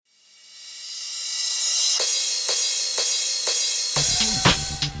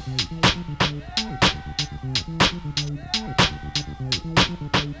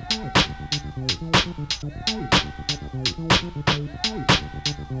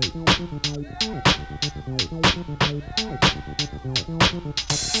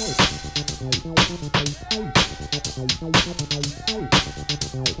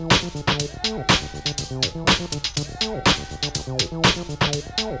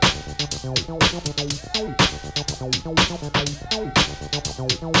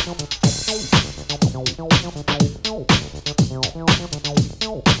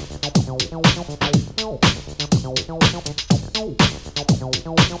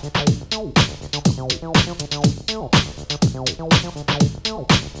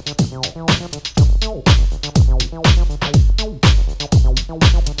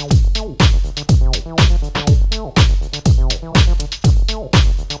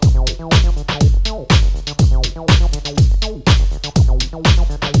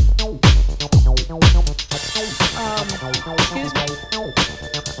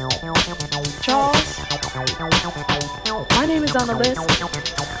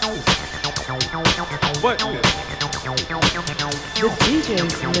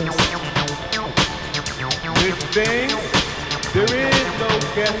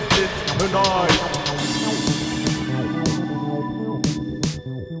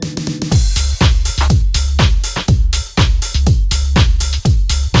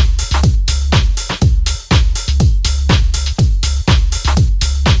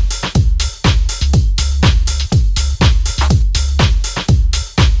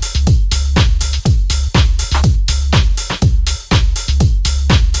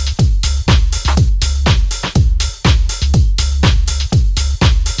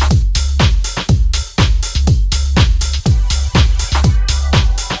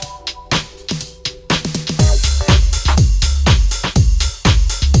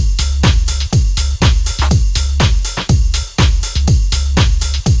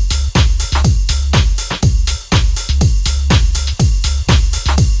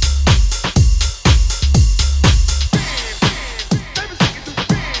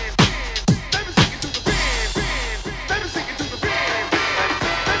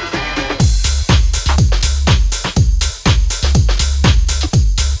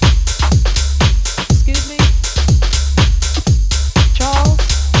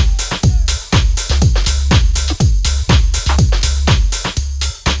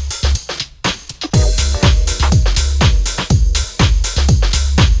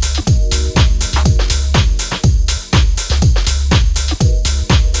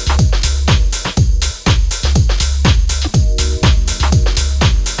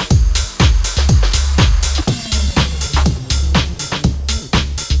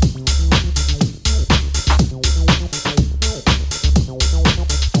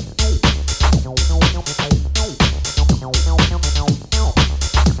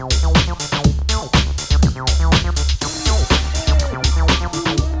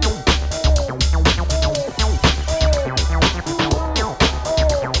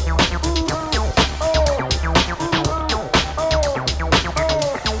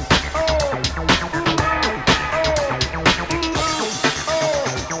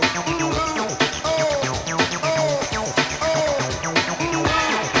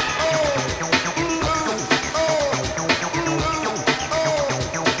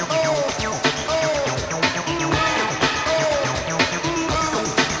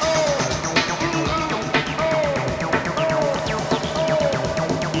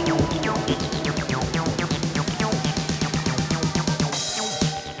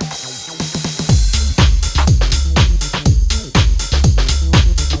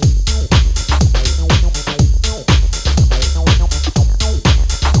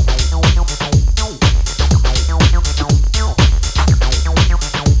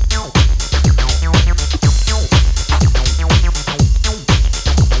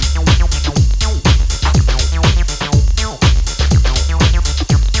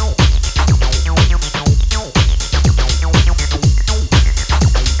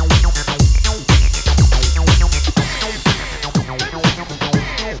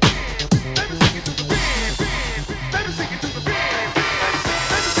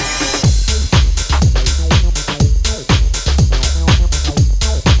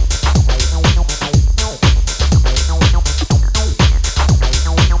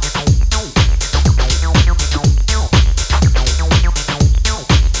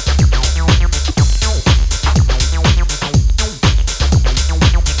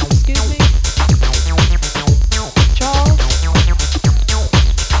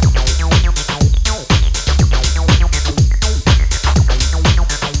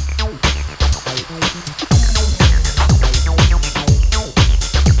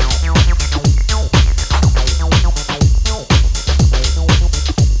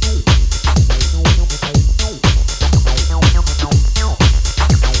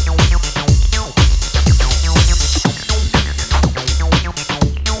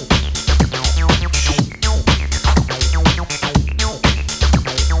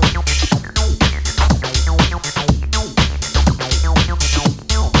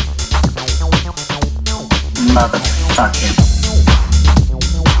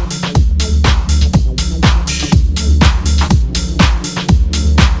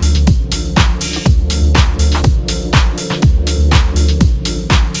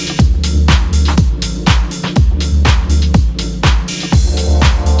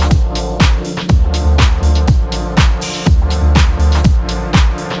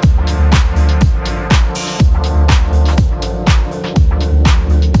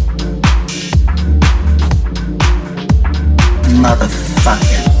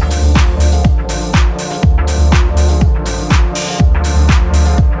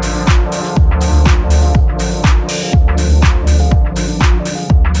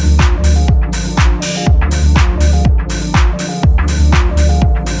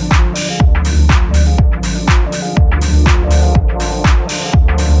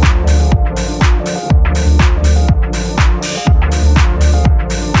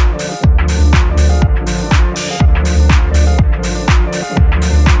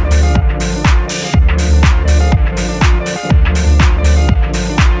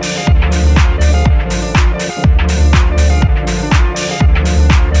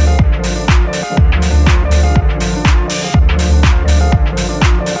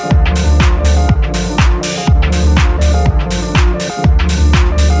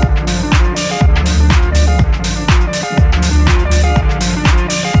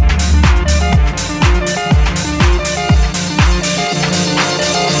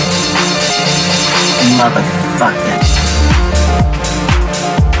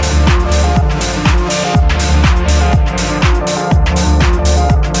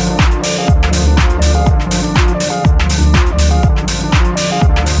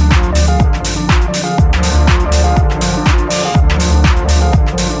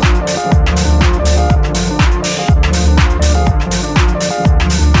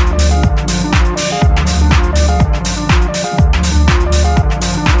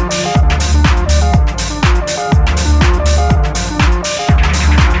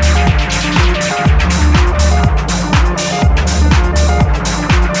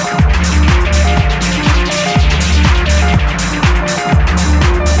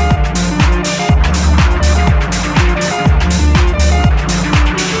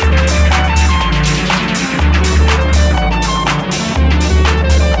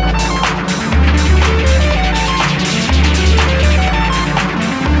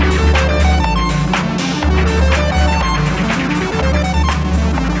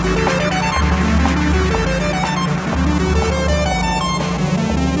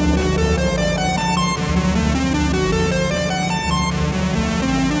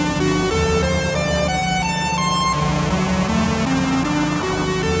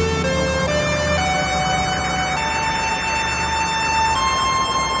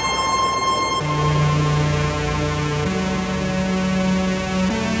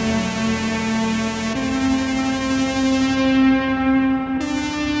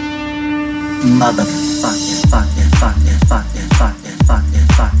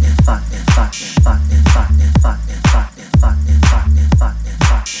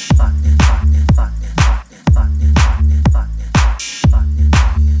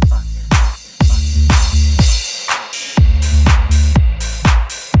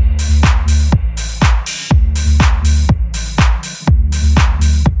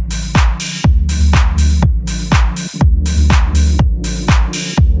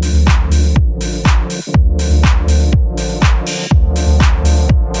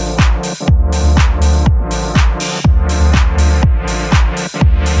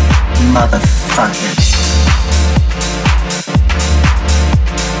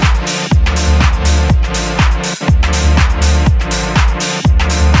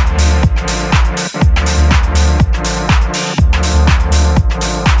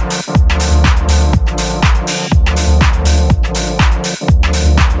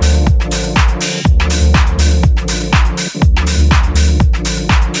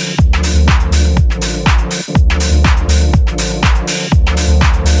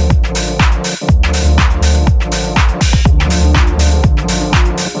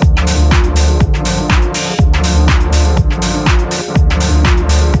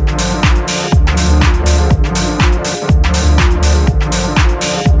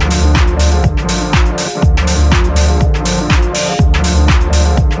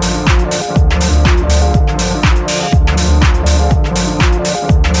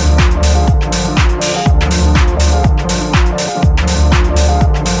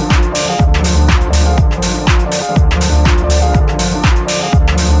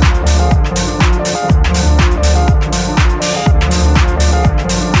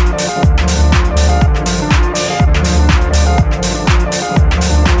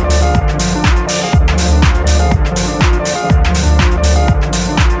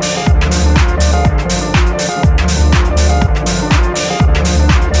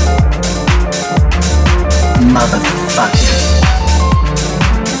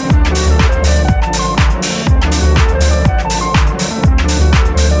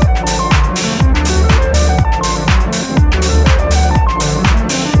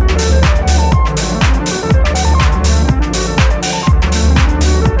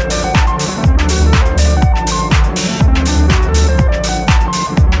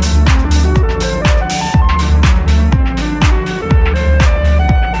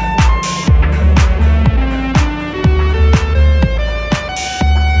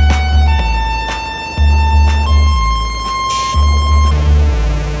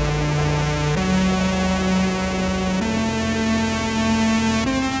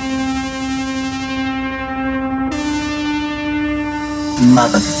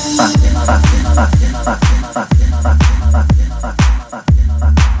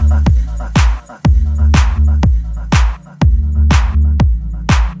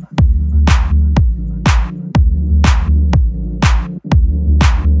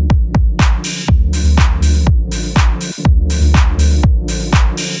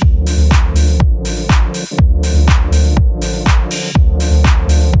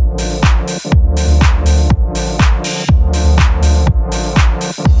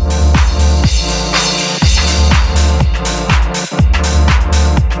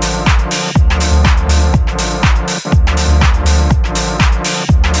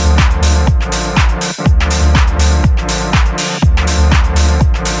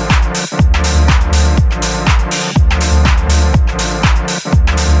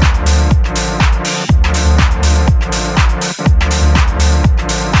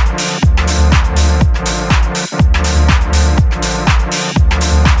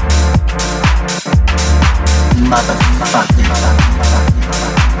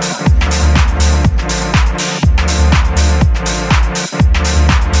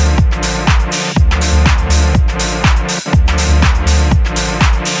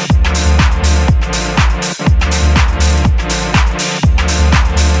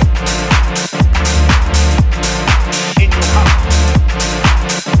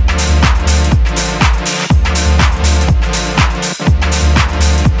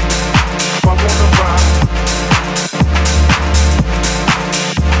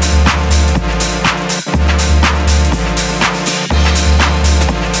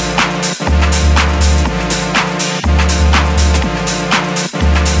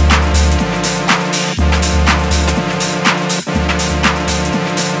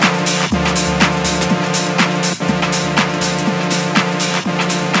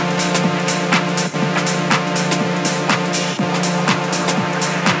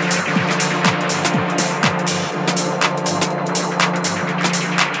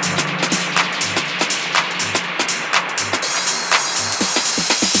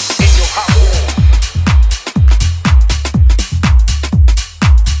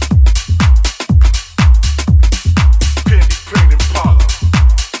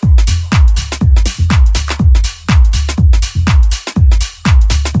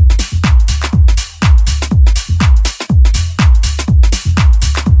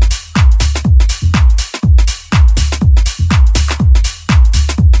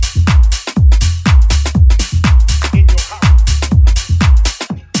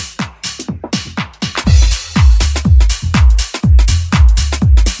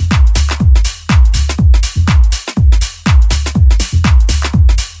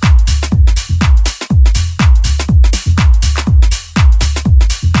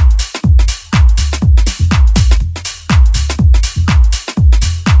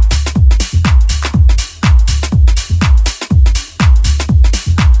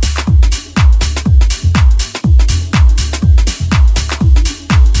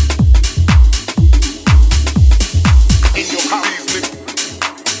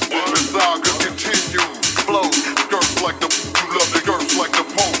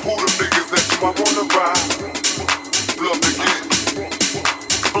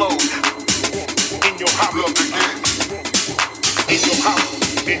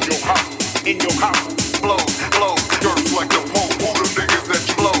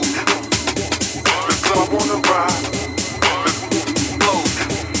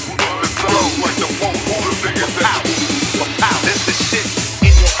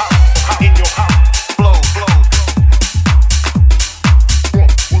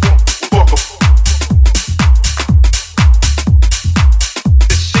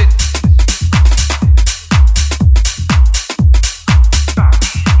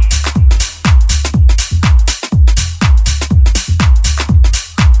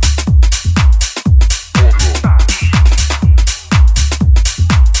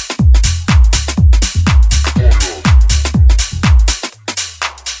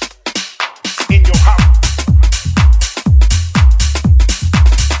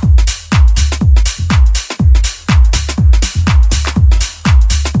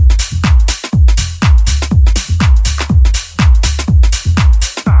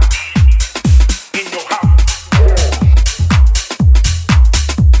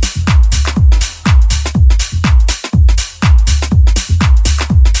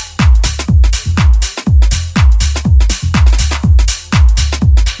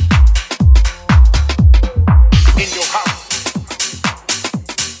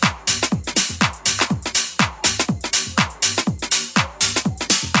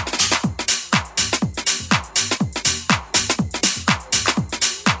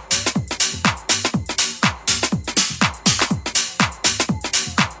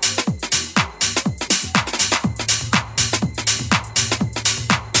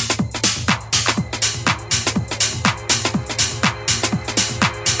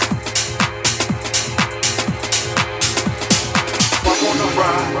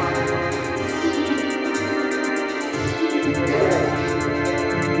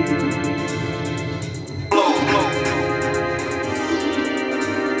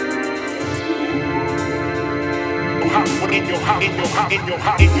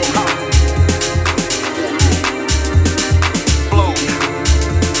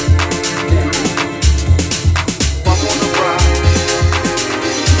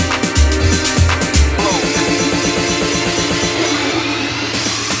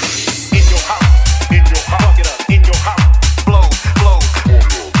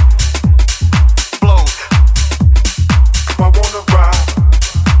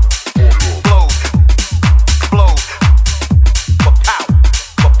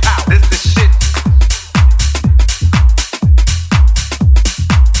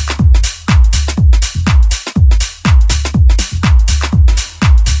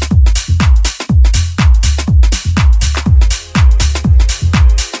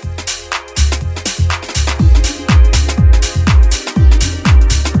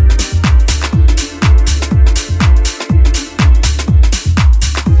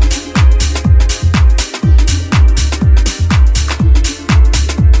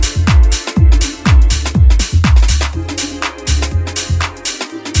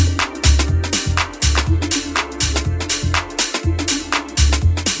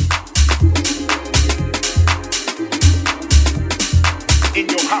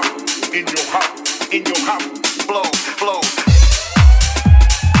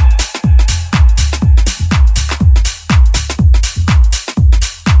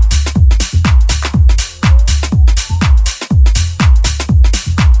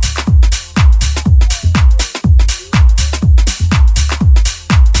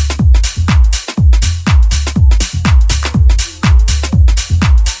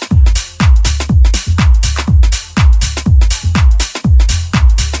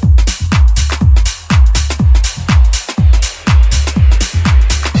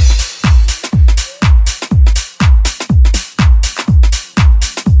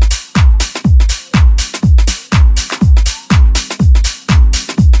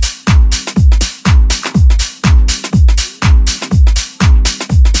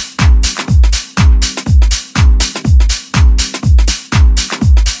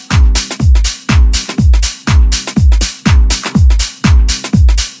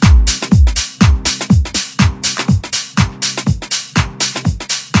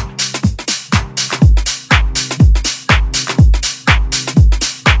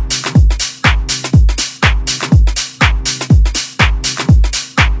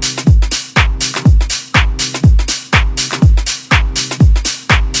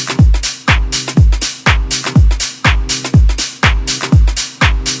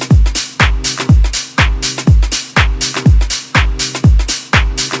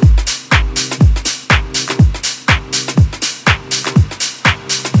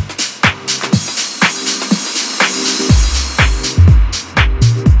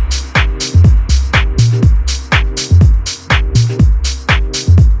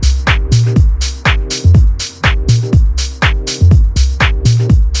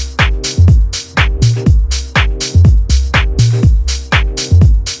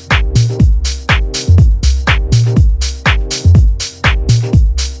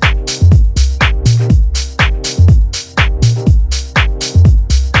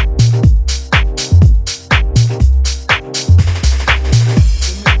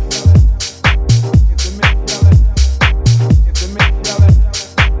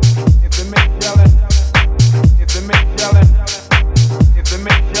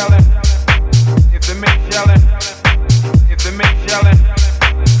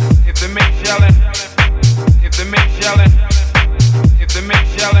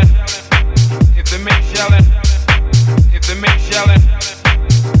if the mix yelling, if the mix yelling,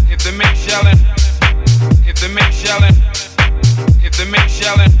 if the mix yelling, if the mix yelling, if the mix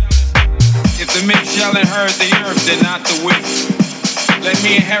yelling, if the mix yelling heard the earth, then not the weak. Let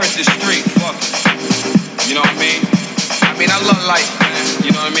me inherit the street, fuck it. You know what I mean? I love life, man.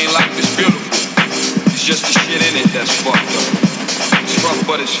 You know what I mean? Life is beautiful. It's just the shit in it that's fucked up. It's rough,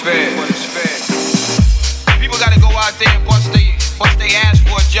 but it's fair. People gotta go out there and bust they ass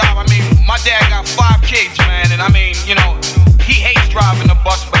for a job. My dad got 5 kids, man, and he hates driving the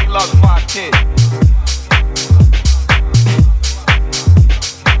bus, but he loves 5 kids.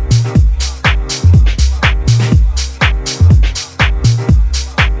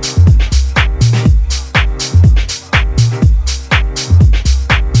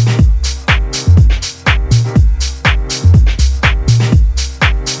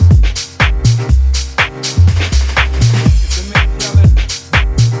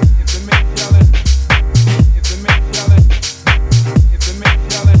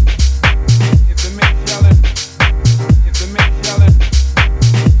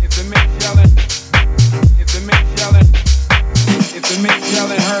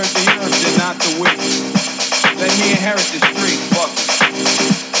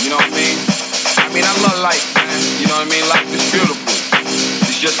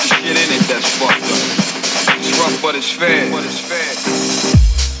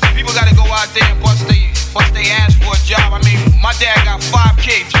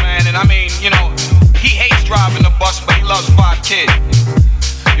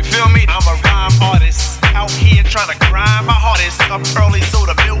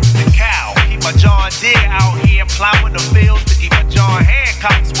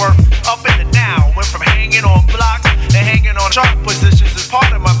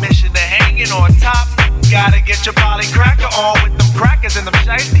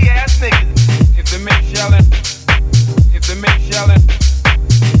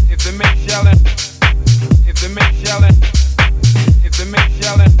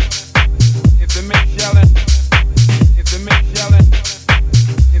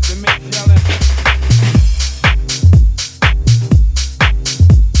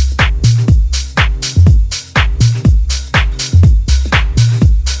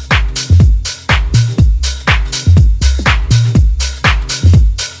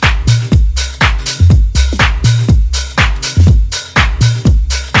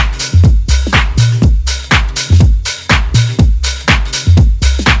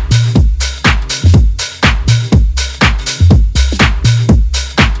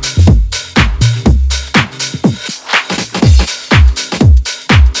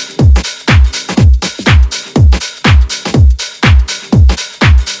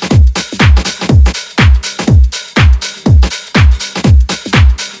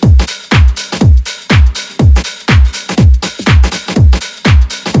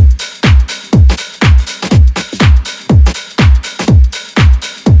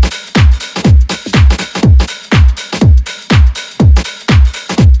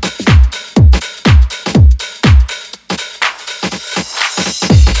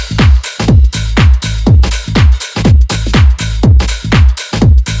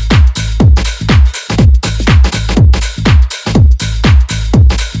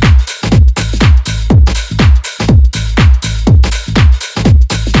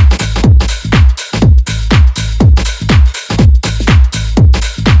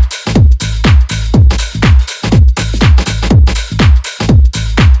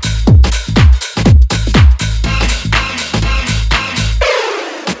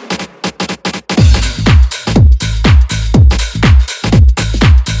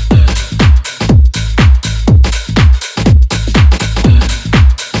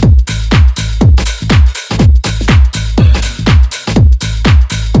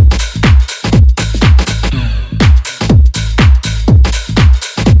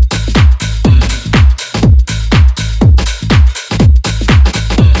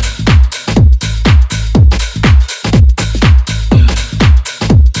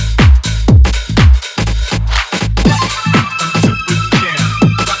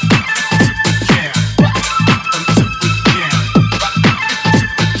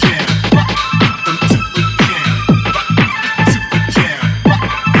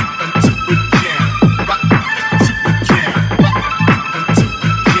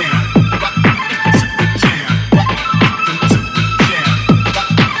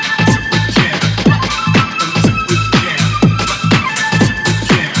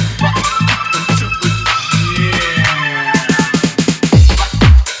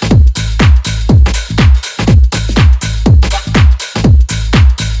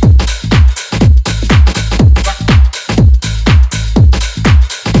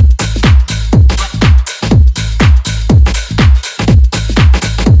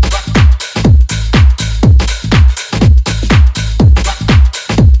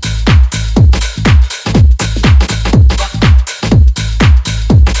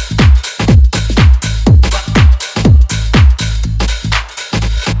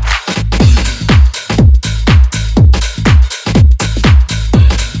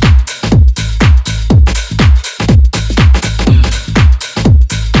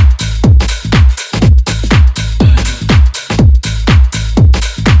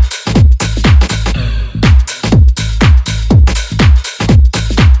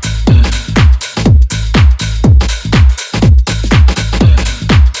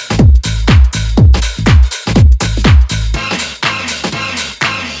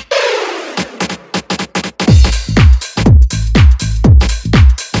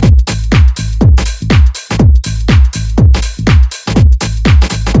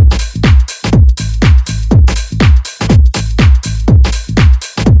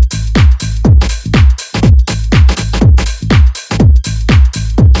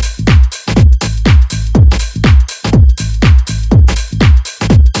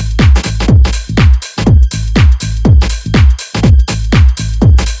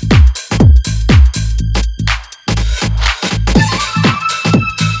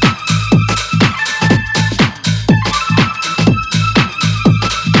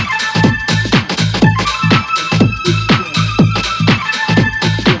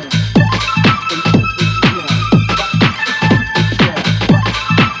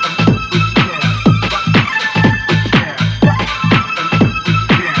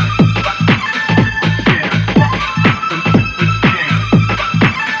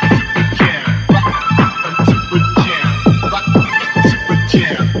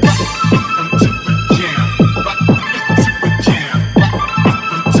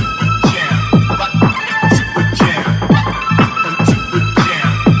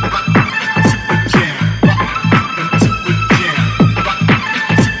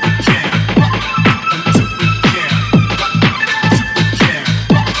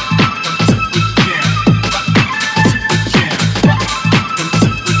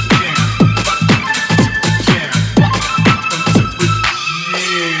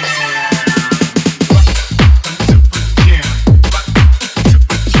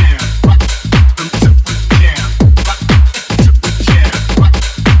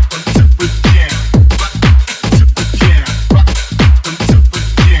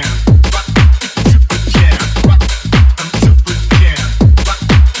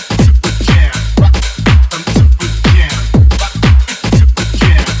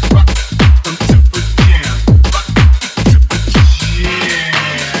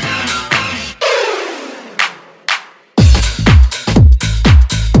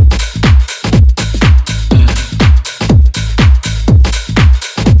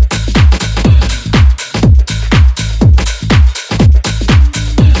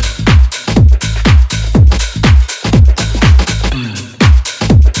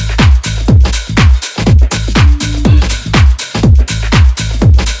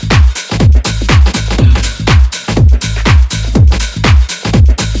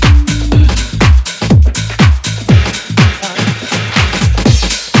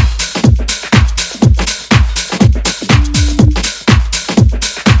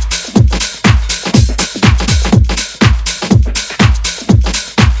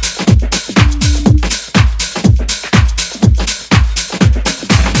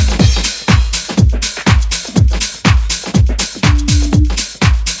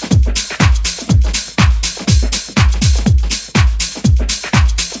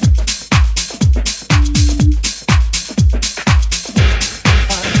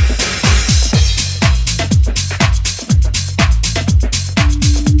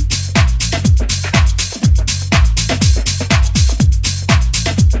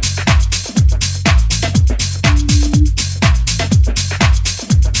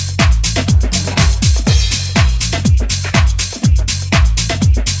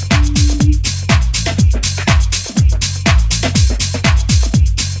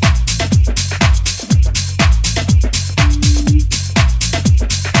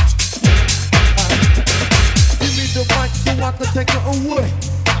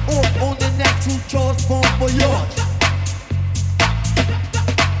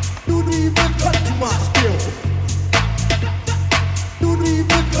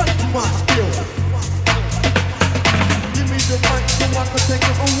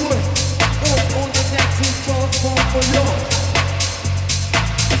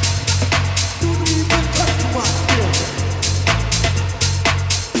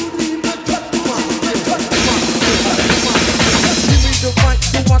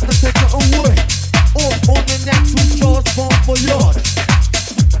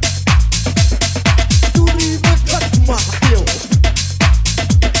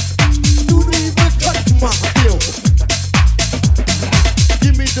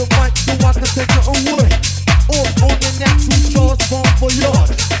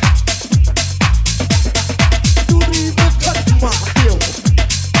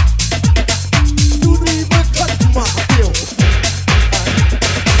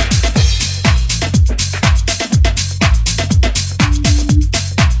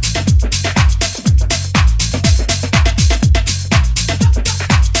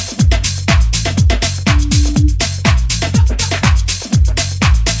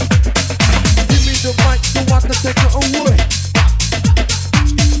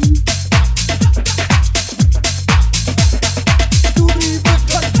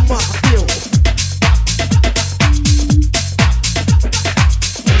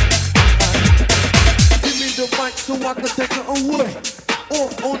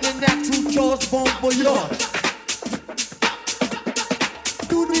 Off on the natural Charles Bon Voyage.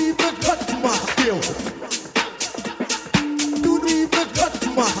 Don't even touch my skill. Don't even touch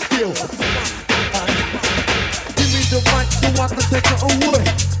my skill. Give me the mic so I can take it away.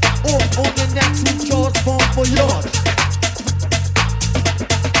 Off on the natural Charles Bon Voyage.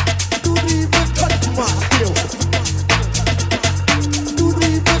 Don't even touch my skill. Don't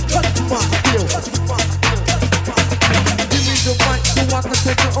even touch my skill. Give me the mic so I can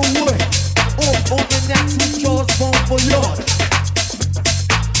take it away. Off on the natural Charles Bon Voyage.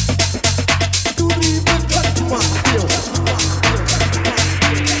 Don't even touch my skill.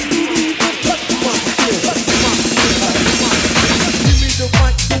 Don't even touch my skill. Give me the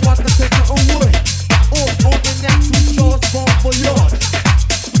mic so I can take it away. Off on the natural Charles Bon Voyage.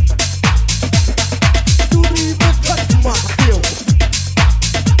 Don't even touch my skill.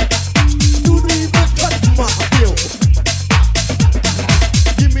 Don't even touch my skill.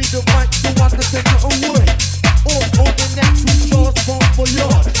 Give me the mic so I can take it away. Off on the natural Charles Bon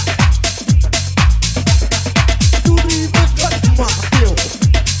Voyage. Don't even touch my skill.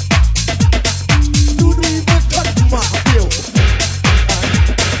 Don't even touch my skill.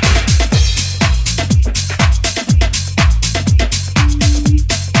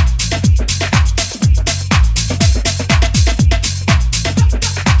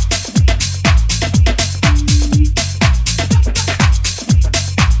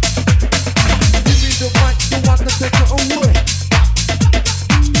 Give me the mic so I can take it away.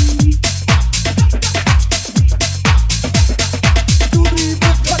 Don't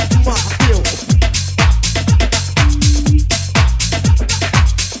even touch my skill.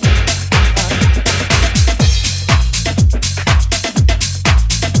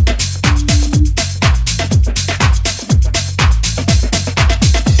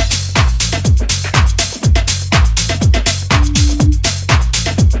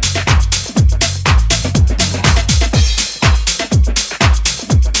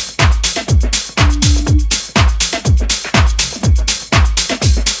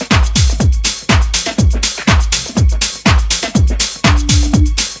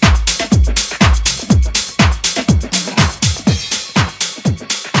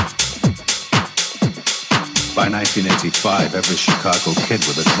 By 1985, every Chicago kid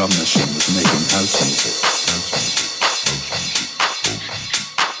with a drum machine was making house music.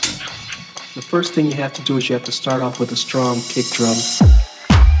 The first thing you have to do is you have to start off with a strong kick drum.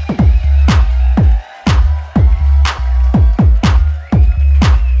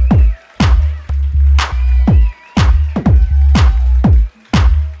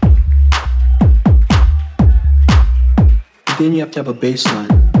 Then you have to have a bass line.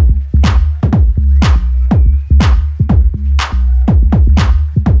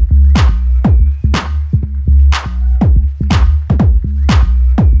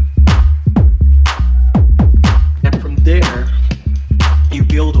 And from there, you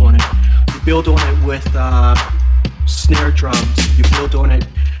build on it. You build on it with snare drums. You build on it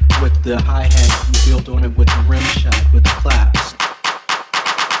with the hi-hat. You build on it with the rim shot, with the claps.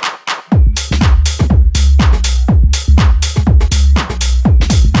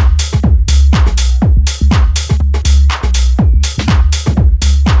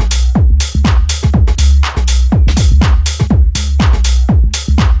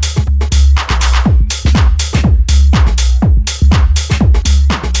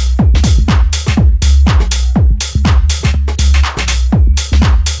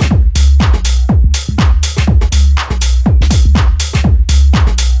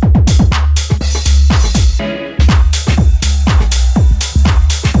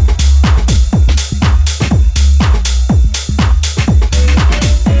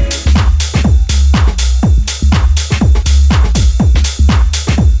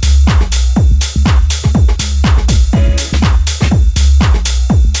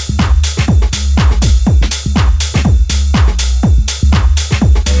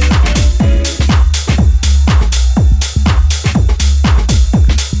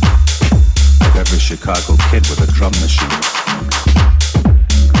 Chicago kid with a drum machine.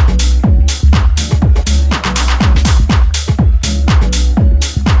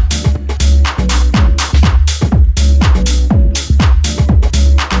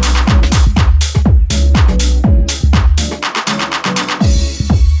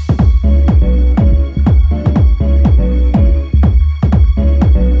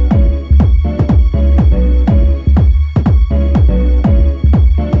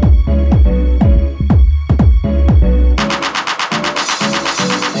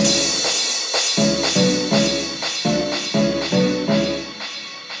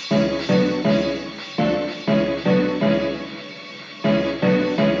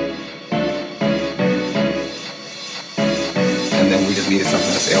 needed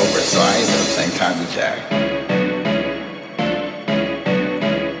something to say over it, so I ended up saying time to jag.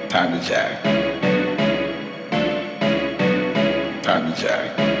 Time to jag. Time to jag.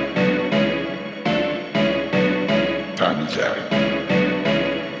 Time to jag.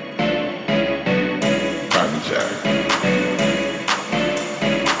 Time to jag. Time to jag.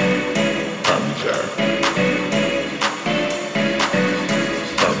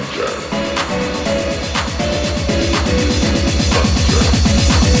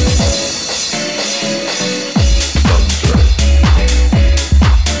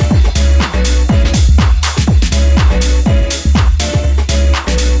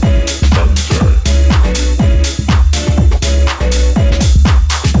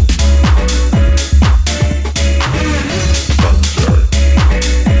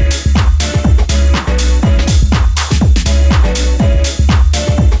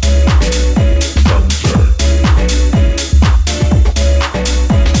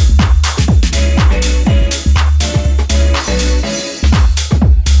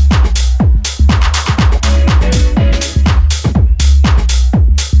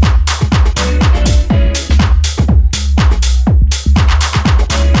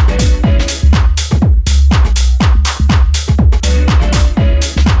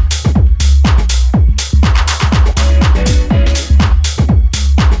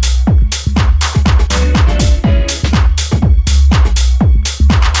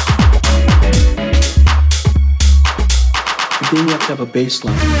 Then you have to have a bass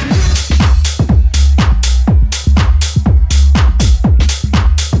line.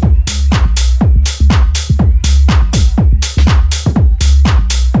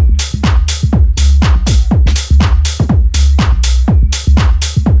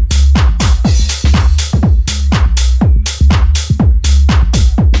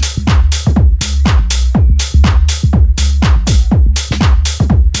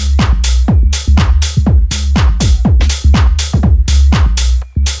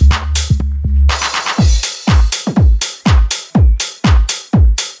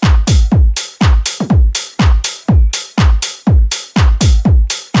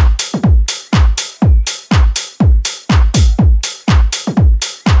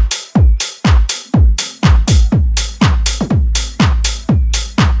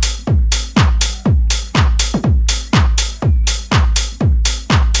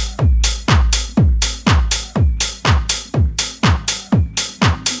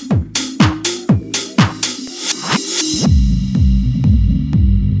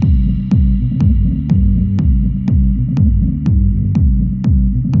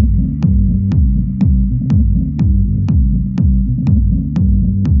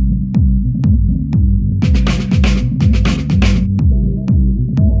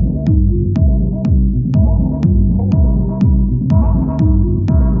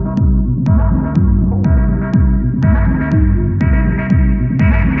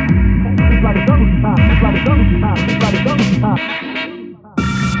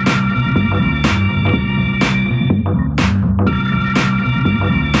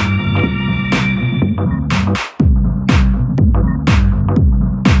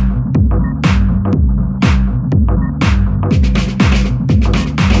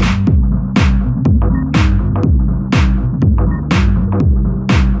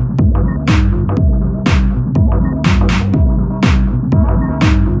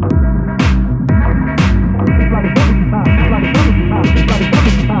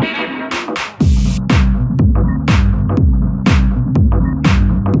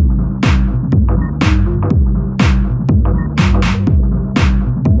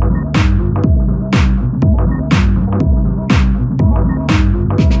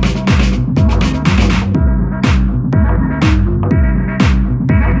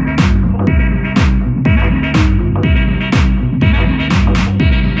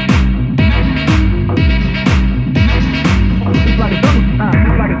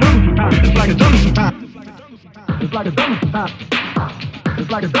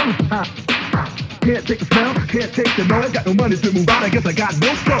 Can't take the smell, can't take the noise. Got no money to move out, I guess I got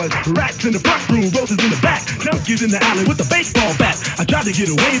no choice. Rats in the front room, roses in the back. Junkies in the alley with a baseball bat. I tried to get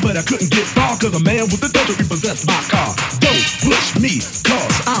away, but I couldn't get far, cause a man with a dozer repossessed my car. Don't push me,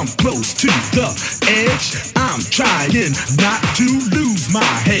 cause I'm close to the edge. I'm trying not to lose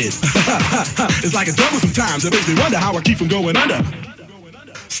my head. It's like a jungle sometimes, it makes me wonder how I keep from going under.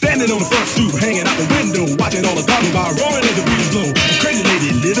 Standing on the front stoop, hanging out the window, watching all the dogs by roaring as the breeze blow. A crazy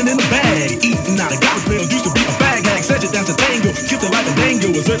lady living in the bag, eating out of garbage pails, used to be a fag hag, said you dance a tango, skipped it like a dango,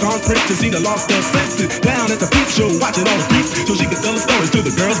 a zircon prince to see the lost her senses. Down at the peep show, watching all the creeps, so she could tell the stories to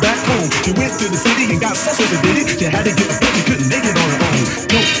the girls back home. She went to the city and got so did it. She had to get a bitch, she couldn't make it on her own.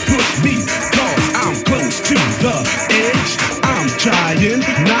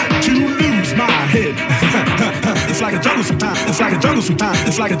 sometimes.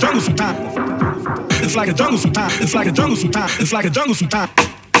 It's like a jungle sometimes. It's like a jungle sometimes. It's like a jungle sometimes. It's like a jungle sometimes.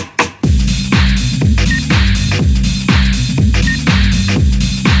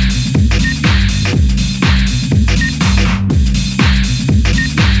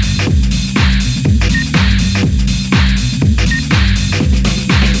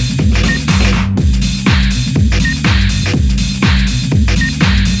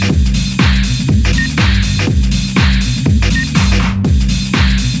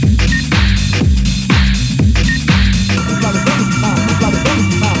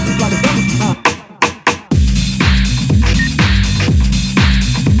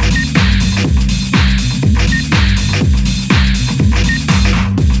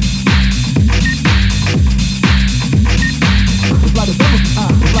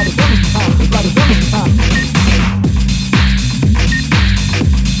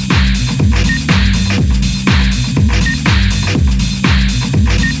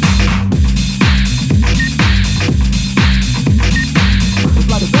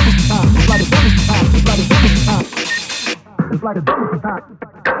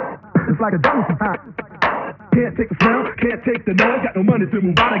 Can't take the smell, can't take the noise. Got no money to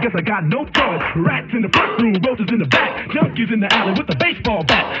move out, I guess I got no choice. Rats in the front room, roaches in the back, junkies in the alley with a baseball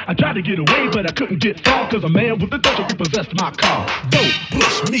bat. I tried to get away, but I couldn't get far, cause a man with a dozer repossessed my car. Don't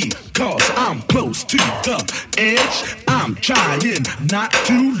push me, cause I'm close to the edge. I'm trying not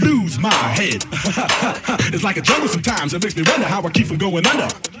to lose my head. It's like a jungle sometimes, it makes me wonder how I keep from going under.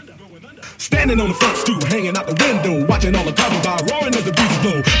 Standing on the front stoop, hanging out the window, watching all the cars by, roaring as the breeze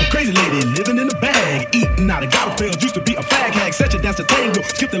blow. A crazy lady living in a bag, eating out of garbage pails, used to be a fag hag, such a dance to tango,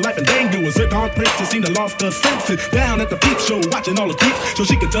 skipped the life and dango. A zircon princess seemed to lost her senses, down at the peep show, watching all the peeps, so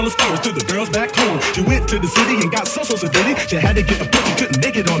she could tell her stories to the girls back home. She went to the city and got so sedated, she had to get a push, she couldn't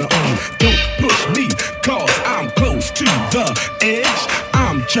make it on her own. Don't push me, cause I'm close to the edge.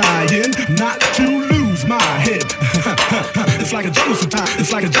 I'm trying not to lose my head. It's like a jungle sometimes.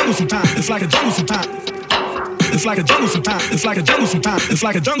 It's like a jungle sometimes. It's like a jungle sometimes. It's like a jungle sometimes. It's like a jungle sometimes. It's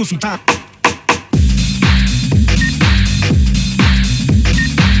like a jungle sometimes.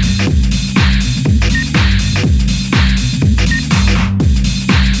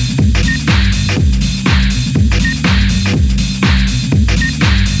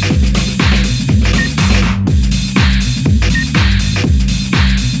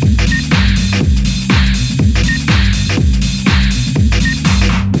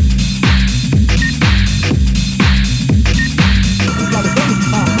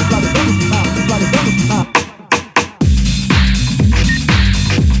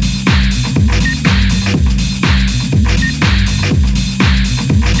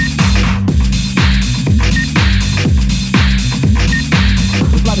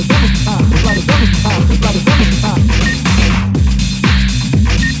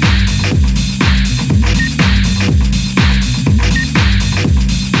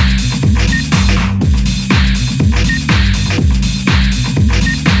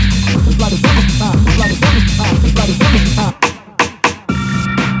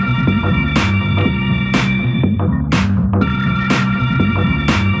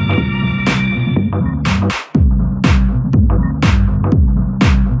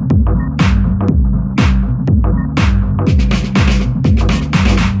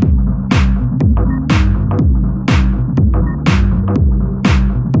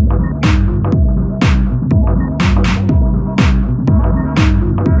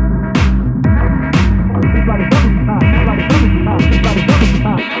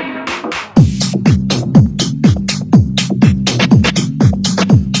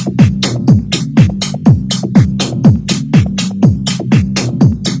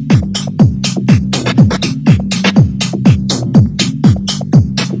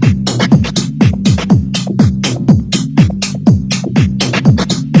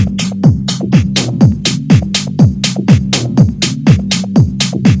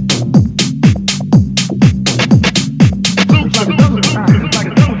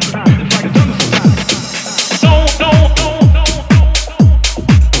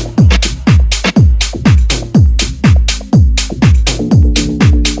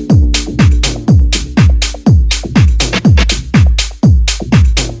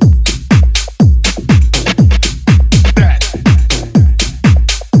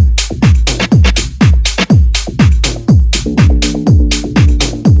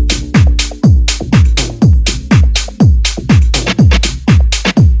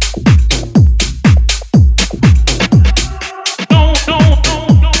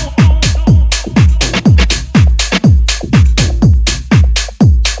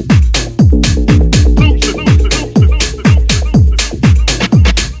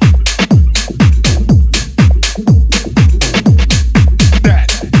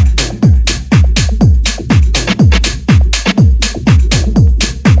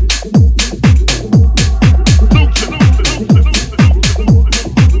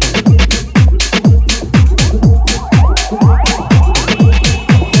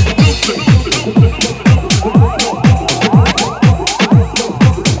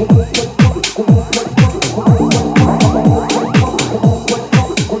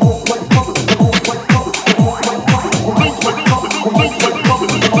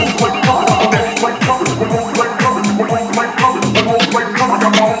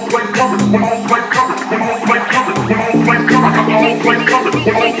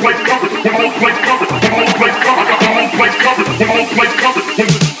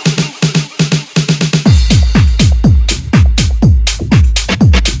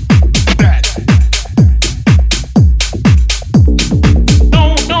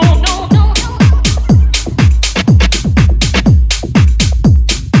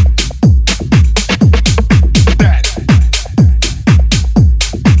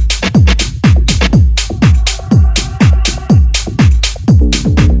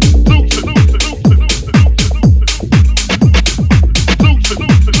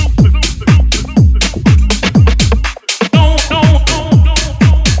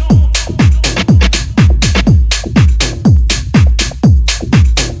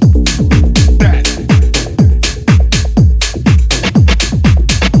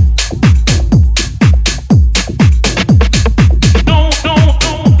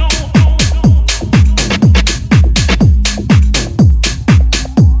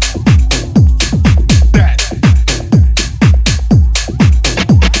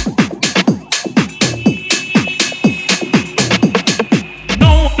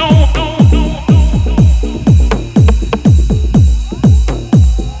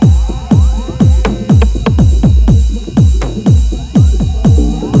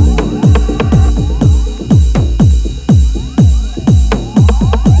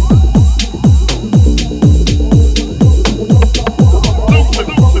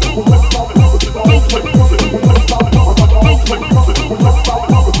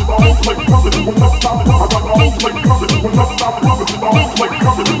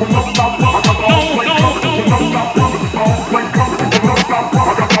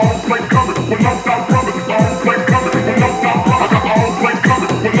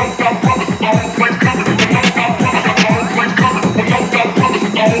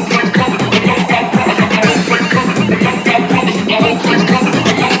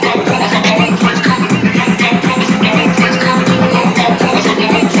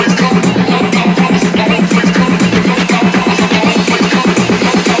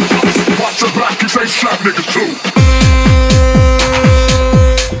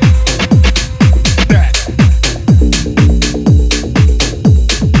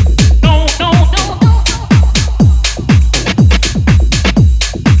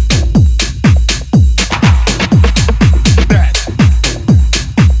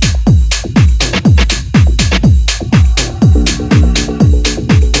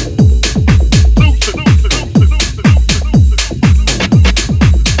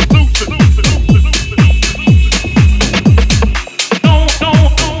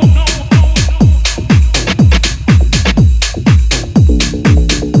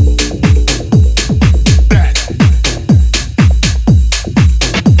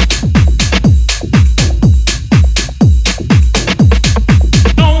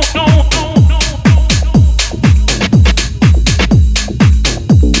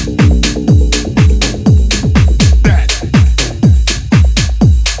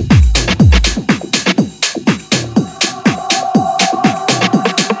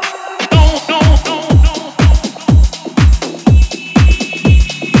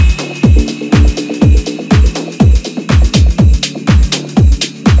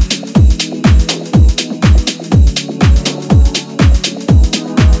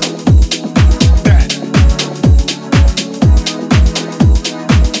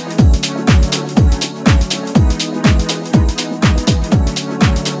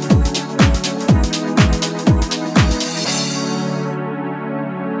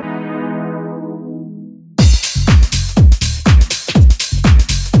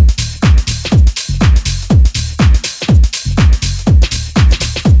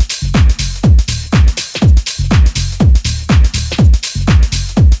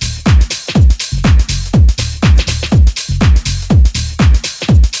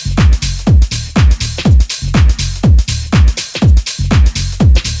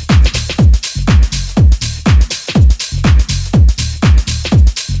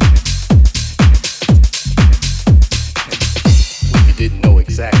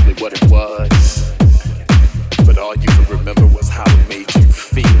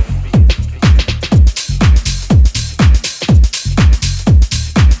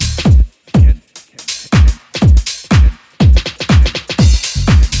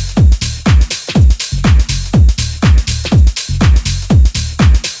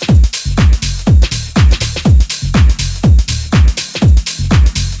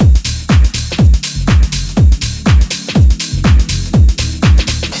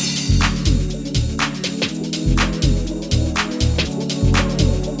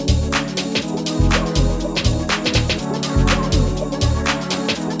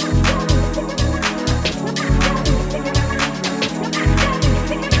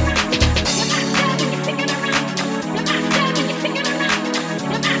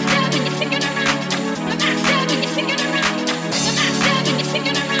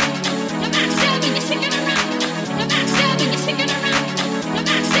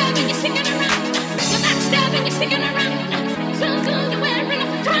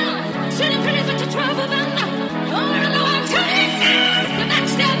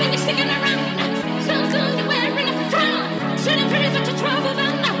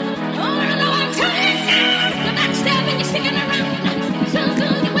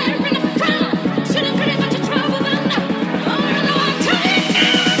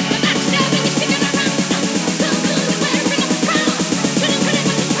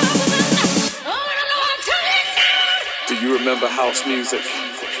 remember house music?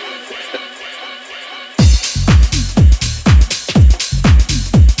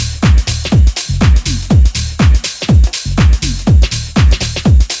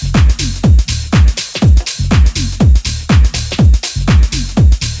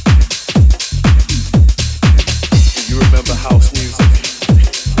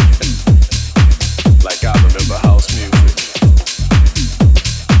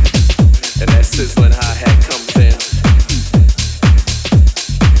 When hi-hat comes in,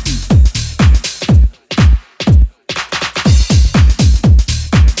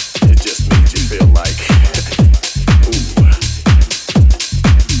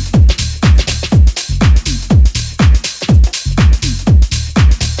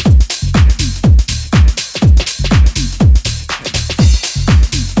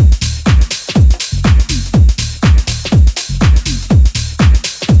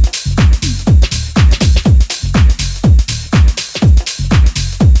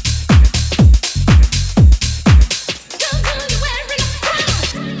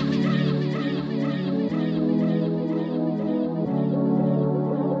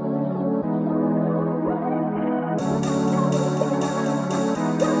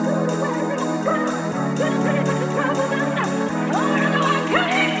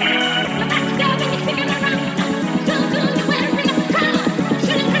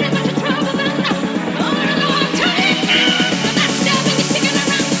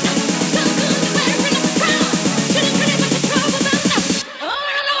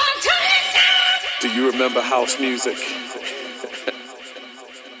 remember house music?